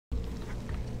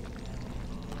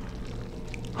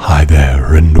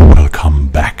and welcome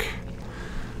back,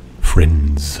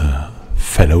 friends,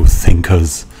 fellow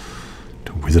thinkers,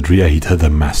 to Wizardry 8, the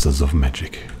Masters of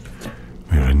Magic.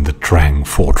 We're in the Trang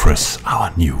Fortress.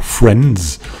 Our new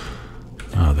friends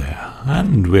are there,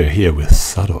 and we're here with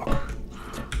Sadok,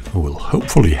 who will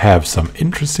hopefully have some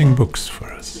interesting books for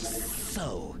us.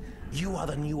 So, you are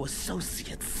the new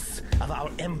associates of our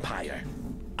empire.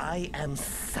 I am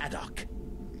Sadok.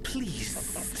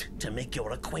 Pleased to make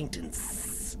your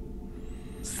acquaintance.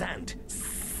 Zant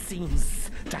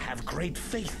seems to have great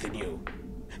faith in you.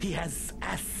 He has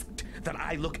asked that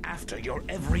I look after your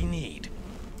every need.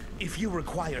 If you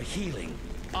require healing,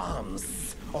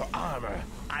 arms, or armor,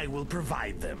 I will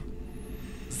provide them.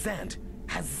 Zant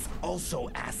has also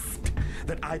asked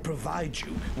that I provide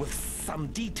you with some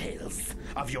details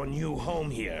of your new home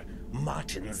here,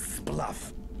 Marten's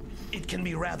Bluff. It can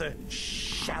be rather,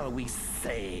 shall we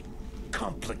say,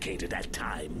 complicated at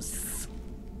times.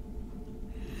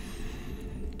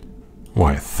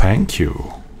 Why, thank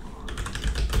you.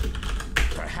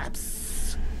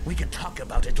 Perhaps we could talk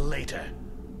about it later.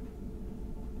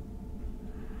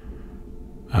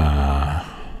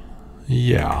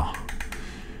 Yeah.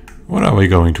 What are we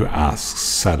going to ask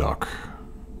Sadok?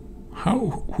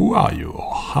 Who are you,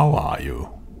 or how are you?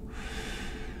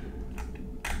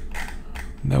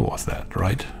 There was that,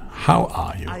 right? How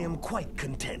are you? I am quite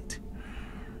content.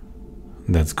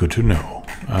 That's good to know.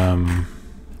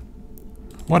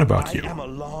 What about you? I am a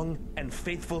long and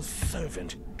faithful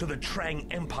servant to the Trang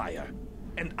Empire,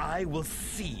 and I will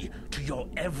see to your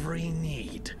every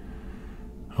need.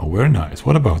 Oh, very nice.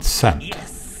 What about Zant?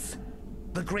 Yes,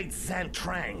 the great Zant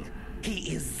Trang.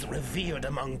 He is revered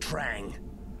among Trang.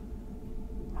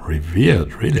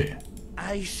 Revered, really?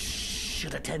 I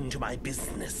should attend to my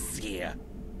business here.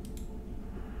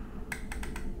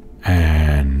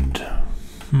 And...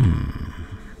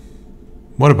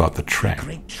 what about the Trang?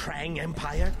 Great Trang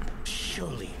Empire?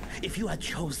 Surely, if you had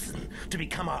chosen to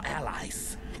become our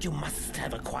allies, you must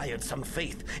have acquired some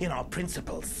faith in our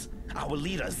principles, our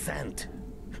leader Zant.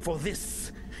 For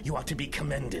this, you are to be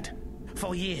commended.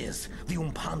 For years, the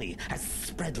Umpani has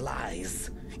spread lies,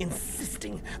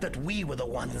 insisting that we were the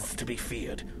ones to be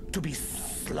feared, to be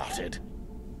slaughtered.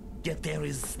 Yet there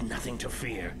is nothing to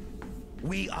fear.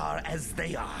 We are as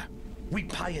they are. We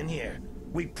pioneer.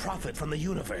 We profit from the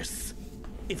universe.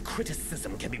 If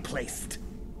criticism can be placed,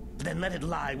 then let it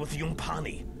lie with the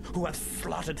Umpani, who have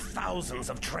slaughtered thousands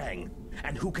of Trang,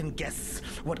 and who can guess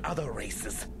what other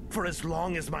races, for as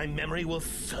long as my memory will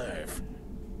serve.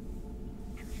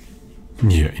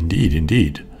 Yeah, indeed,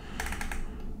 indeed.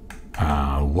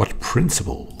 What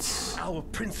principles? Our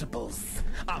principles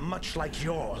are much like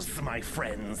yours, my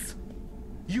friends.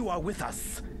 You are with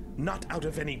us, not out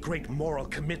of any great moral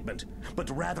commitment, but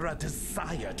rather a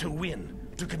desire to win,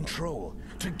 to control,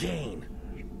 to gain.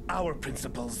 Our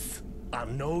principles are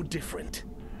no different.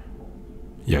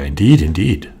 Yeah, indeed,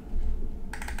 indeed.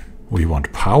 We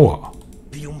want power.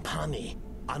 The Umpani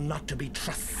are not to be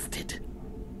trusted.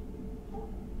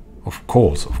 Of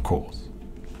course, of course.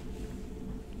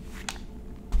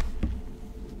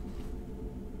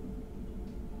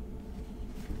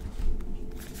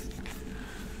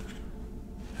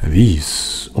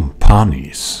 These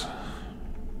Umpanis.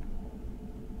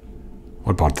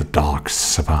 What about the Dark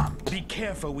Savant? Be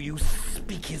careful when you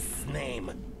speak his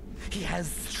name. He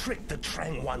has tricked the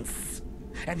Trang once,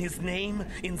 and his name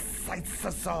incites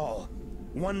us all.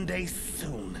 One day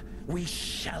soon, we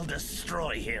shall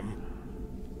destroy him.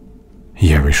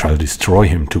 Yeah, we shall destroy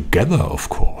him together, of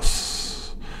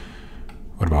course.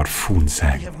 What about We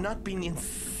Funsang? have not been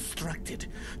instructed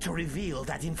to reveal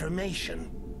that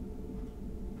information.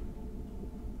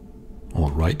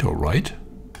 Alright, alright.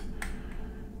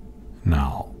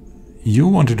 Now, you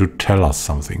wanted to tell us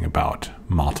something about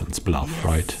Marten's Bluff, Yes,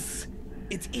 right?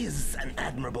 it is an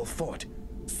admirable fort.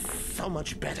 So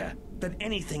much better than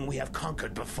anything we have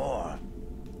conquered before.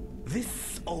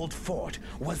 This old fort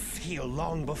was here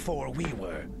long before we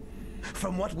were.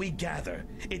 From what we gather,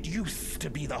 it used to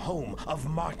be the home of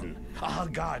Marten, a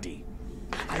Haggardi.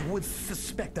 I would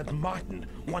suspect that Marten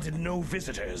wanted no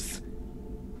visitors.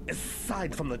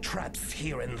 Aside from the traps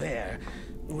here and there,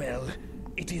 well,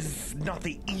 it is not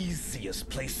the easiest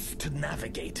place to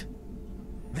navigate.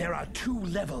 There are 2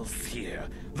 levels here.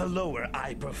 The lower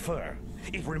I prefer.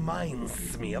 It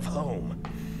reminds me of home.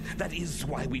 That is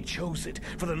why we chose it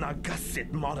for the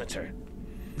Nagasit monitor.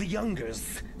 The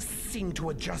youngers seem to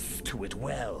adjust to it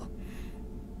well.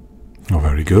 Oh,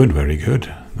 very good, very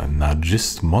good. The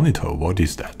Nagist monitor, what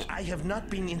is that? I have not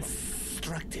been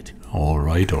instructed.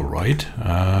 Alright, alright.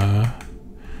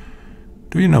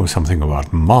 Do you know something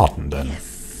about Marten then?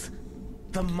 Yes.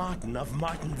 The Marten of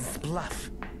Marten's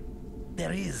Bluff.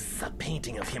 There is a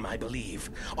painting of him, I believe,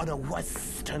 on a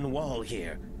western wall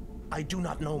here. I do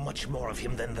not know much more of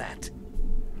him than that.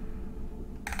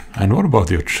 And what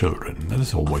about your children? That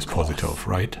is always positive,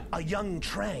 right? A young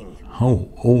Trang.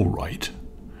 Oh, all right.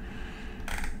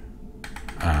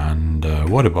 And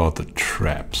what about the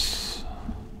traps?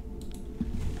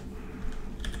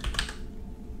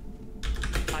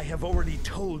 I have already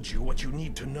told you what you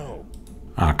need to know.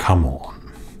 Ah, come on.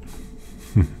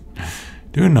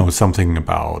 Do you know something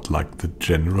about, like, the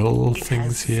general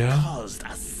things here? It has caused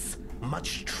us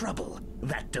much trouble,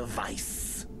 that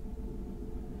device.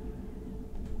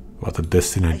 What, the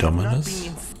Destiny Dominus?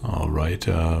 Alright,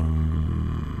 the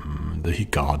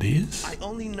Higardis? I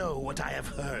only know what I have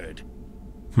heard.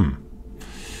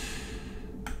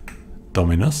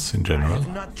 Dominus in general? I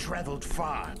have not traveled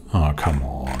far. Oh, come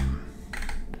on.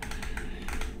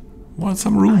 What,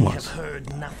 some rumors? I have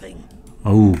heard nothing.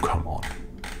 Oh, come on.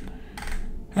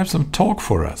 Have some talk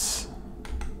for us.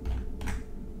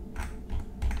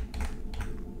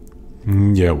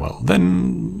 Yeah, well,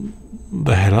 then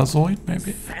the Helazoid,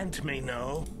 maybe? Fant may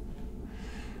know.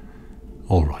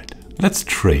 Alright, let's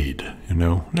trade, you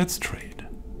know, let's trade.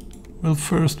 Well,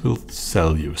 first we'll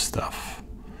sell you stuff.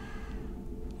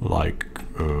 Like,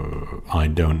 I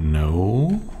don't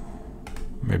know.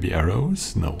 Maybe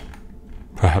arrows? No.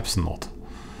 Perhaps not.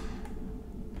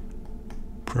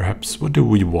 Perhaps, what do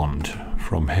we want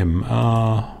from him?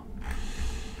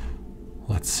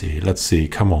 Let's see,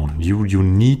 come on. You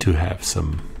need to have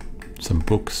some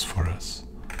books for us.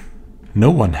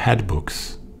 No one had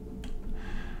books.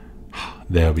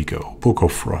 There we go. Book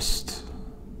of Frost.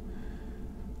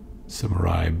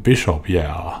 Samurai Bishop,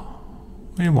 yeah.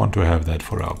 We want to have that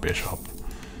for our bishop.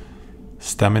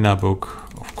 Stamina book,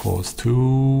 of course,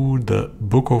 too. The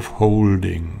Book of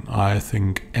Holding. I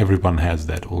think everyone has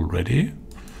that already.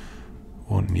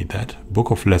 Won't need that.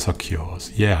 Book of Lesser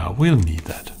Cures. Yeah, we'll need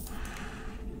that.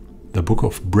 The Book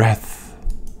of Breath.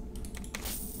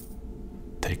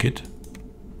 Take it.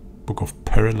 Book of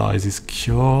Paralyzes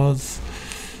Cures.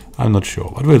 I'm not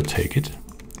sure, but we'll take it.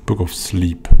 Book of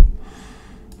Sleep.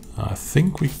 I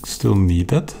think we still need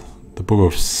that. The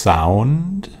Book of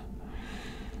Sound.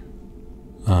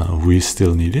 We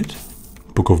still need it.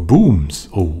 Book of Booms.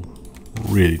 Oh,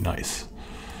 really nice.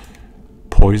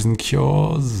 Poison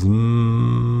Cures.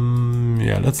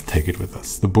 Yeah, let's take it with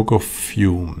us. The Book of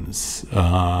Fumes.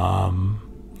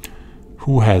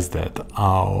 Who has that?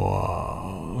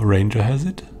 Our Ranger has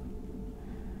it.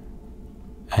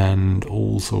 And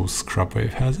also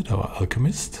Scrubwave has it, our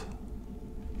Alchemist.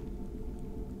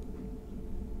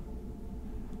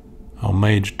 Our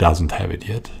Mage doesn't have it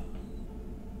yet.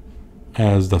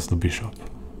 As does the Bishop.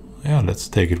 Yeah, let's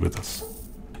take it with us.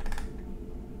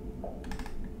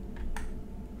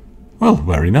 Well,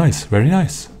 very nice, very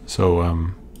nice.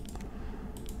 So,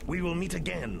 we will meet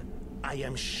again, I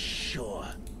am sure.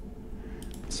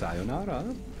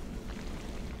 Sayonara.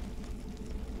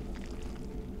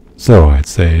 So I'd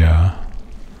say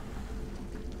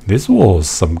this was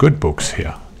some good books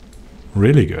here.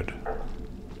 Really good.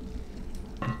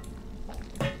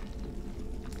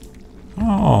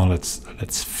 Oh,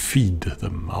 let's feed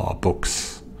them our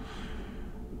books.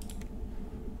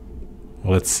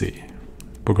 Let's see.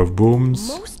 Book of Booms.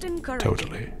 Most encouraging.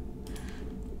 Totally.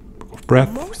 Book of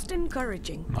Breath. Most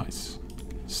encouraging. Nice.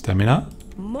 Stamina.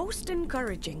 Most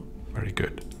encouraging. Very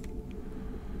good.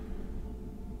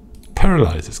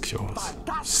 Paralyzes Cures.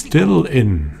 Fantastico. Still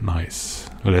in. Nice.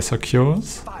 Lesser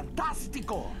Cures.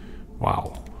 Fantastico!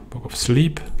 Wow. Book of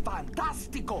Sleep.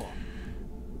 Fantastico!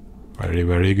 Very,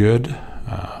 very good.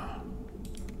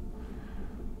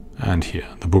 And here,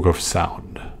 the Book of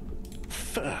Sound.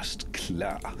 First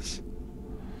class.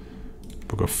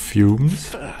 Book of Fumes.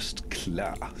 First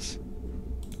class.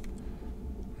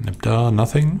 Neptar,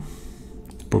 nothing.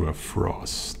 Book of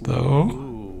Frost, though.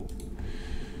 Ooh.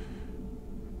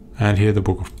 And here the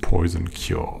Book of Poison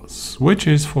Cures, which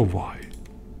is for Y.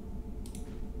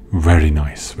 Very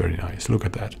nice, very nice. Look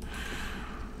at that.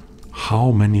 How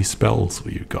many spells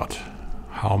you got?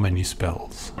 How many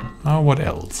spells? What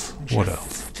else? What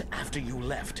else? Just after you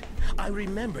left, I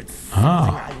remembered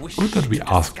something I wished good that we to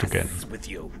asked discuss again. with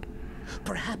you.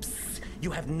 Perhaps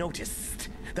you have noticed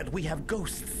that we have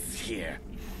ghosts here.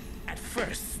 At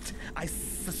first, I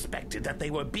suspected that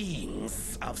they were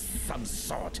beings of some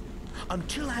sort,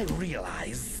 until I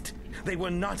realized they were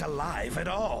not alive at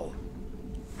all.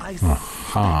 I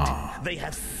suspect they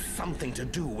have something to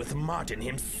do with Marten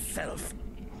himself.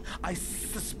 I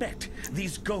suspect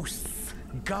these ghosts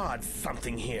guard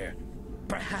something here.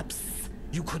 Perhaps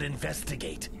you could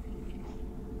investigate.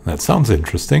 That sounds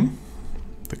interesting.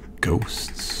 The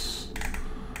ghosts.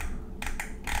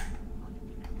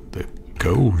 The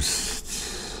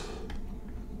ghosts.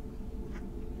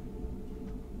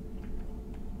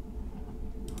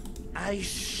 I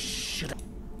should.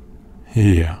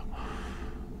 Here.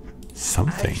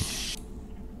 Something.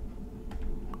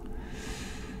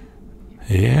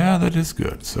 Yeah, that is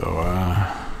good. So,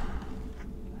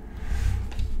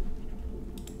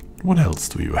 what else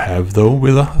do you have though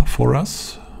for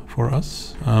us?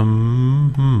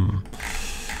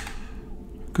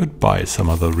 Could buy some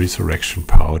other resurrection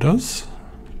powders.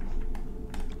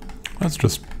 Let's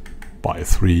just buy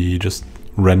 3 just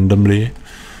randomly.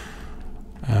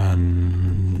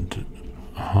 And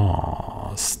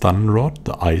stun rod,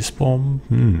 the ice bomb?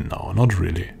 No, not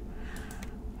really.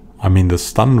 I mean, the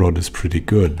stun rod is pretty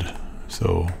good,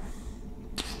 so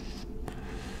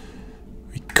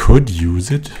we could use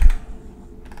it.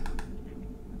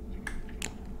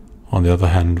 On the other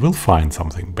hand, we'll find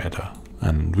something better,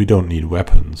 and we don't need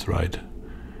weapons, right?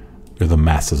 We're the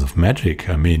masters of magic.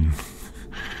 I mean,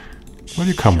 will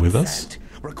you come with us?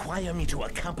 Require me to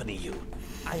accompany you.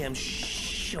 I am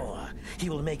sure he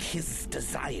will make his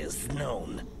desires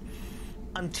known.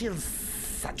 Until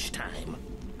such time,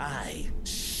 I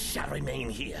shall remain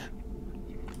here.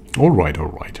 All right, all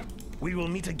right. We will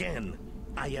meet again,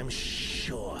 I am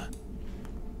sure.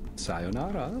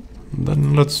 Sayonara.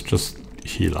 Then let's just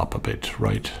heal up a bit,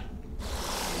 right?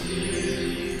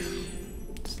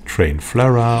 Let's train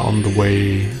Flera on the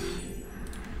way.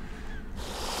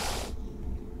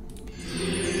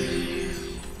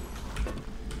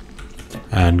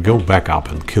 And go back up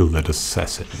and kill that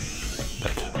assassin.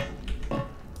 That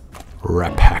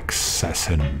Rapax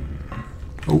assassin.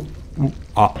 Oh,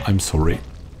 I'm sorry.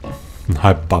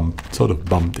 I sort of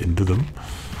bumped into them.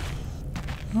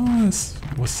 Oh,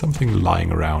 there was something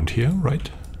lying around here, right?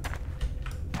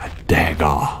 A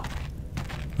dagger.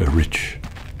 We're rich.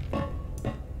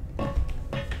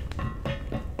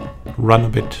 Run a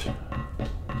bit.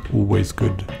 Always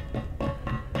good.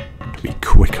 To be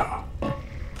quicker.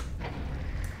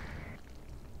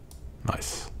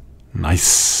 Nice.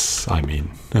 Nice, I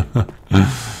mean.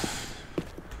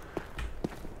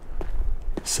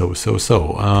 So.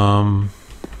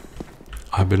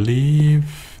 I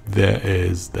believe there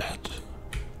is that.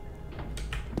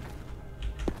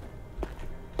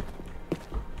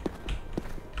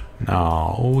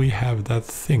 Now we have that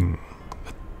thing.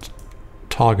 That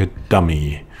target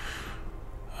dummy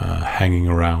hanging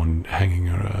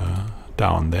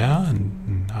down there.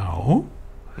 And now...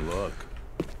 Look,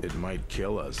 it might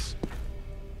kill us.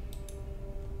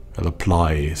 I'll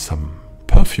apply some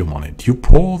perfume on it. You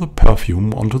pour the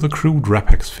perfume onto the crude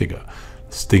Rapax figure.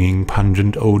 Stinging,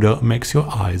 pungent odor makes your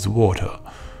eyes water.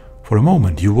 For a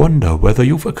moment you wonder whether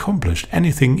you've accomplished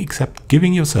anything except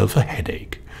giving yourself a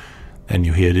headache. Then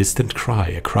you hear a distant cry,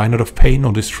 a cry not of pain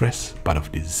or distress, but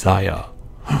of desire.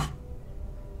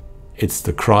 It's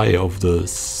the cry of the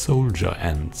soldier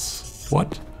ants.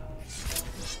 What?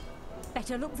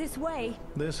 Better look this way.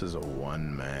 This is a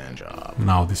one-man job.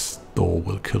 Now this door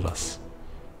will kill us.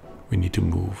 We need to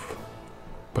move.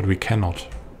 But we cannot.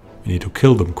 We need to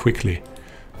kill them quickly.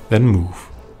 Then move.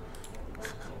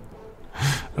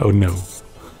 Oh no.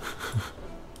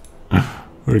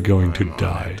 We're going to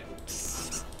die.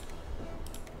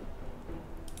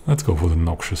 Let's go for the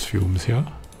noxious fumes here.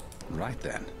 Right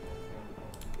then.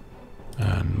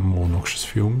 And more noxious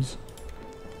fumes.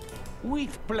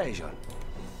 With pleasure.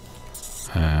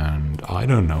 And I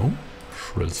don't know.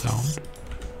 Shrill sound.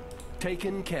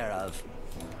 Taken care of.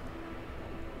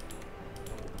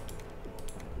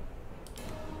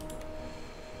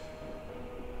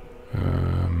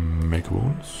 Make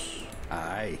wounds.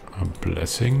 Aye. A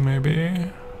blessing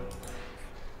maybe.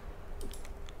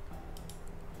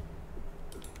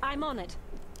 I'm on it.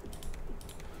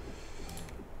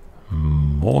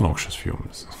 More noxious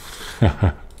fumes.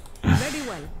 Very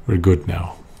well. We're good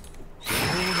now.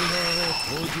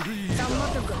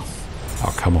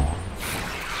 Oh, come on.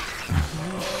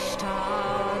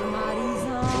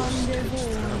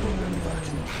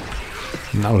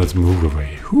 Now let's move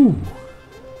away. Whew.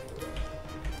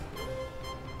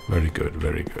 Very good,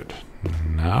 very good.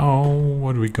 Now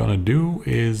what we're gonna do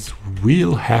is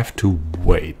we'll have to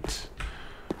wait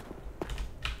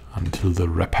until the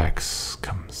Rapax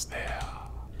comes there.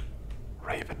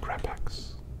 Raven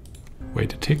Rapax.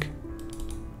 Wait a tick.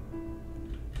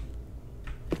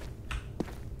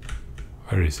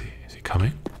 Where is he? Is he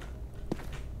coming?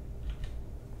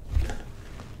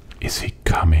 Is he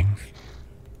coming?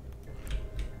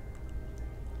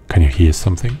 Can you hear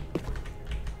something?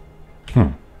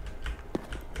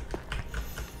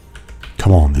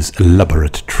 Come on, this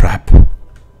elaborate trap.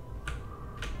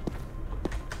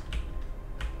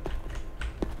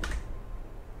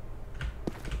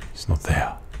 It's not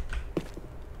there.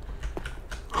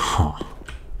 Huh.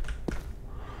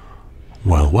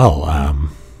 Well,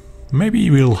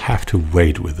 maybe we'll have to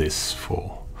wait with this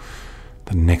for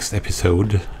the next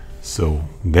episode. So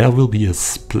there will be a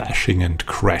splashing and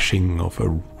crashing of a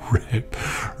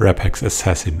Rapax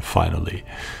assassin finally.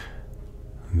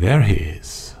 There he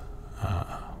is.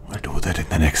 We'll do that in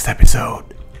the next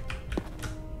episode.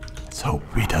 Let's hope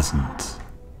he doesn't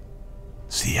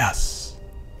see us.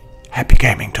 Happy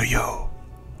gaming to you.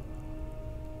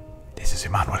 This is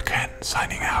Immanuel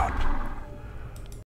signing out.